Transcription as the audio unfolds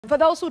For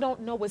those who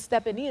don't know what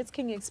stepping is,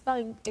 can you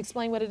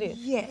explain what it is?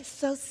 Yes,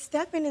 so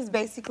stepping is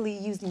basically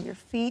using your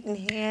feet and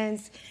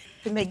hands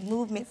to make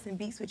movements and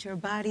beats with your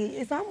body.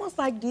 It's almost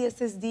like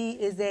DSSD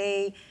is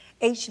a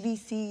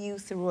HBCU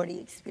sorority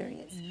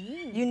experience.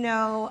 You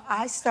know,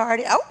 I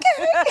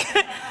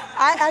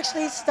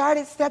actually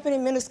started stepping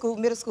in middle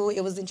school.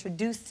 It was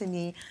introduced to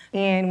me.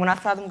 And when I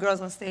saw them girls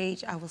on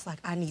stage, I was like,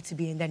 I need to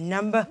be in that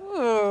number,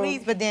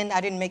 please. But then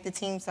I didn't make the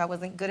team, so I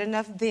wasn't good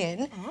enough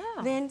then.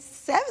 Then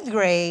 7th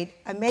grade,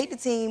 I made the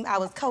team. I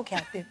was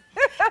co-captain.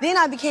 Then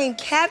I became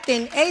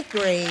captain 8th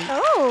grade.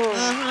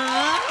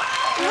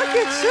 Look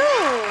at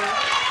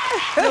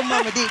you. Little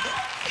mama did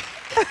that.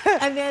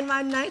 And then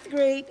my 9th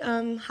grade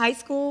high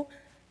school,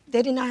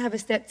 they did not have a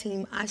step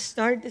team. I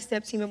started the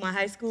step team at my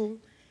high school,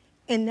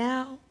 and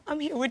now I'm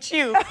here with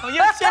you on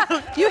your show. You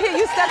stepped your baby,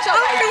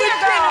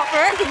 girl.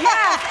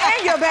 Yes,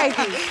 and your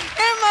baby.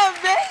 And my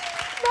baby.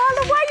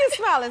 Nyala, why you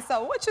smiling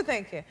so? What you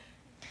thinking?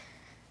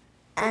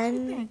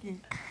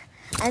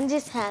 I'm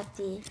just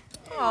happy.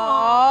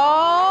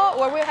 Oh,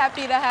 well, we're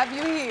happy to have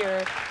you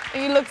here.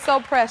 And you look so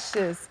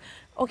precious.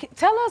 Okay,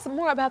 tell us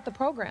more about the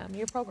program,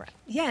 your program.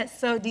 Yes,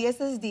 so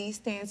DSSD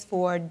stands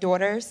for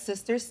Daughter,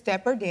 Sister,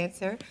 Stepper,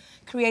 Dancer,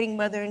 creating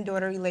mother and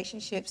daughter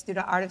relationships through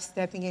the art of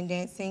stepping and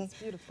dancing.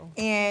 That's beautiful.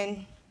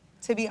 And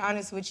to be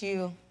honest with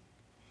you,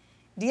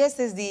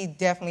 DSSD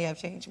definitely have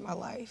changed my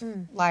life.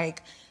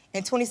 Like,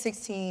 in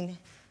 2016,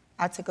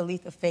 I took a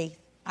leap of faith.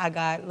 I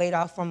got laid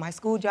off from my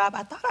school job.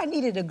 I thought I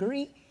needed a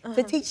degree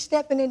to teach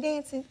stepping and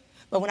dancing,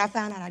 but when I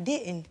found out I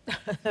didn't,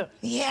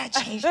 yeah, it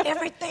changed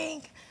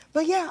everything.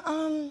 But yeah,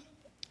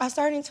 I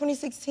started in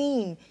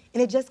 2016,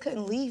 and it just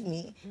couldn't leave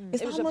me.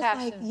 It's almost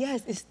like,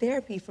 yes, it's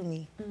therapy for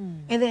me.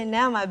 And then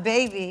now my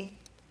baby,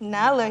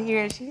 Nyala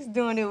here, she's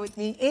doing it with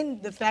me,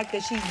 and the fact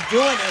that she's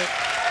doing it.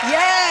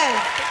 Yes!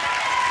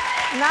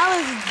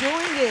 Nyala's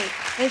doing it,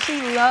 and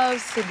she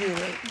loves to do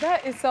it.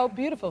 That is so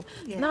beautiful.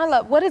 Yes.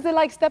 Nyala, what is it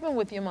like stepping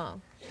with your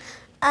mom?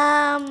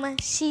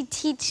 She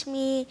teach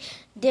me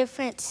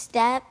different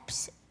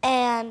steps,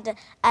 and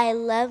I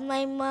love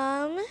my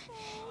mom.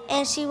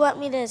 And she want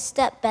me to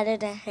step better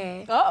than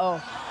her.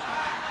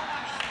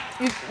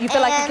 You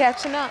feel like you're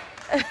catching up?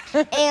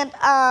 And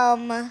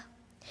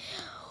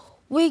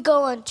we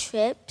go on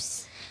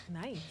trips.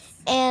 Nice.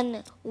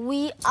 And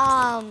we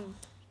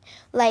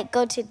like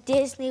go to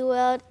Disney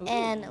World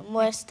and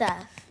more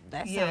stuff.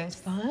 That sounds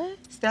fun.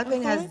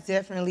 Stepping has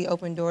definitely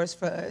opened doors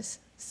for us.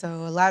 So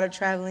a lot of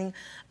traveling,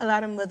 a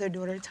lot of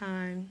mother-daughter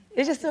time.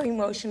 It's just so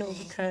emotional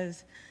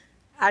because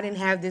I didn't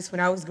have this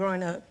when I was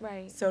growing up.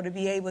 Right. So to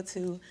be able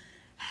to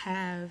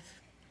have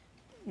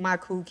my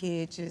cool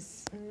kid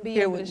just be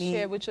able to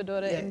share with your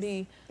daughter and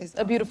be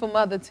a beautiful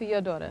mother to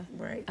your daughter.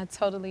 Right. I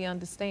totally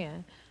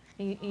understand.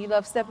 You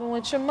love stepping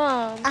with your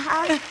mom.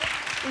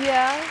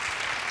 Yeah.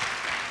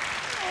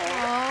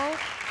 Aww.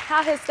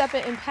 How has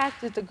stepping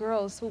impacted the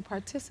girls who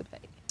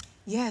participate?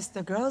 Yes,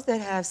 the girls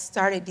that have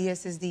started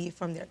DSSD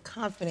from their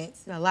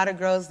confidence. A lot of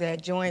girls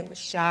that joined were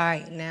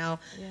shy, and now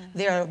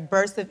they're a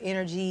burst of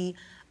energy.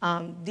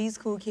 These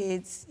cool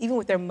kids, even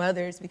with their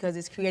mothers, because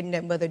it's creating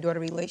that mother-daughter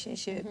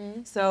relationship.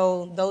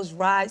 So those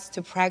rides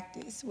to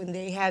practice, when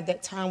they have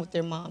that time with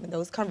their mom and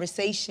those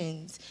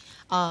conversations,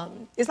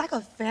 it's like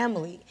a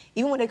family.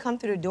 Even when they come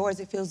through the doors,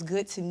 it feels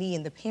good to me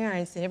and the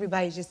parents, and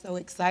everybody's just so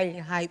excited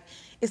and hyped.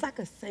 It's like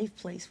a safe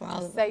place for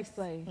all of us. Safe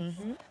place.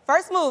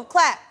 First move,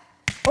 clap.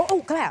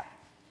 Oh, clap.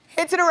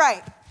 Hit to the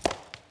right.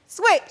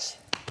 Switch.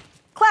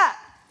 Clap.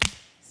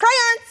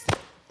 Crayons.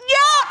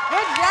 Yeah!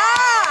 Good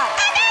job!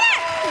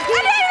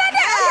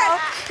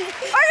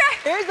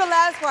 Here's the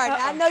last part.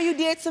 Now, I know you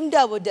did some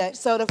double dutch,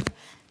 so the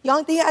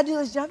only thing I do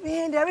is jump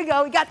in. There we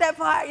go. We got that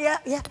part. Yeah.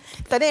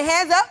 So then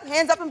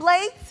hands up in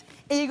blades,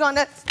 and you're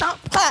gonna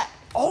stomp, clap.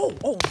 Oh.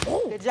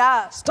 Good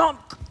job.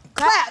 Stomp,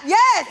 clap.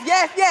 Yes.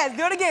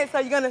 Do it again. So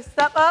you're gonna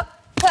step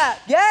up, clap.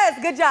 Yes,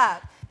 good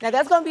job. Now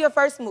that's gonna be your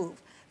first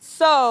move.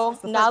 So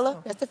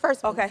Nyala, that's the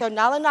first move. Okay. So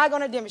Nyala and I are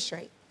gonna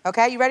demonstrate.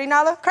 Okay, you ready,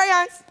 Nyala?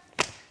 Crayons.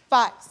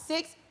 5,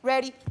 6,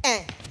 ready,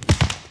 and.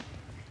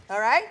 All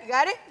right, you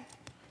got it?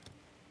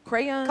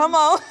 Crayon. Come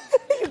on.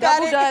 You got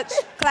Double it. dutch,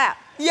 clap.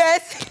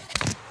 Yes.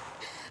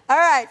 All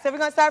right, so we're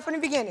gonna start from the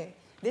beginning.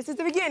 This is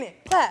the beginning.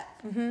 Clap.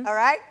 All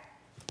right?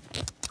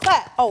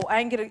 Clap. Oh,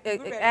 I didn't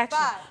get an action.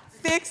 5,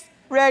 6,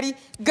 ready,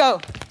 go.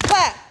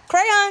 Clap.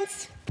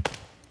 Crayons.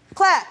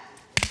 Clap.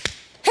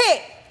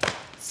 Hit.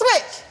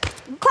 Switch.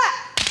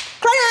 Clap.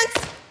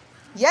 Crayons.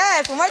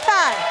 Yes, one more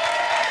time.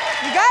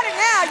 You got it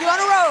now. You're on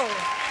a roll.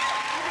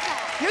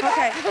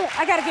 Okay,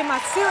 I gotta get my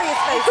serious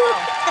face on.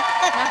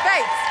 My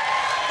face.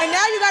 And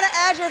now you gotta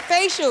add your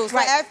facials.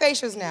 Right. So add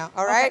facials now,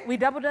 all right? Okay, we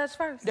double dutch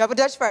first? Double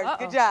dutch first.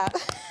 Good job.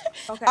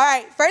 Okay. All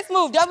right, first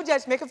move, double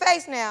dutch. Make a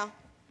face now.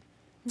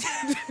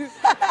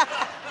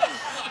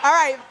 All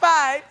right,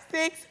 5,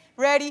 6,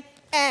 ready,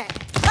 and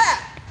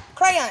clap.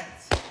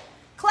 Crayons.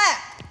 Clap.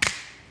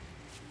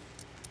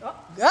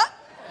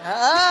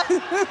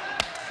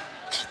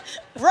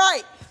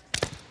 Right.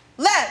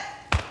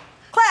 Left.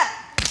 Clap.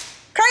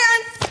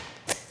 Crayons.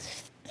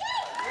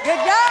 Good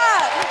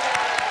job.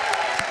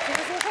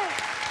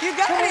 You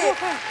got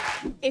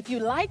it. If you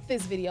like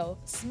this video,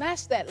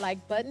 smash that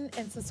like button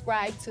and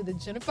subscribe to the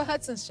Jennifer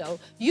Hudson Show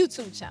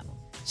YouTube channel.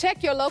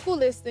 Check your local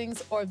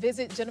listings or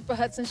visit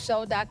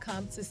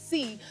jenniferhudsonshow.com to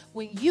see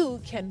when you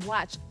can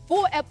watch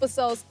full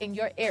episodes in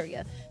your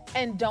area.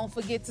 And don't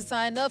forget to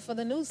sign up for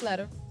the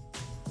newsletter.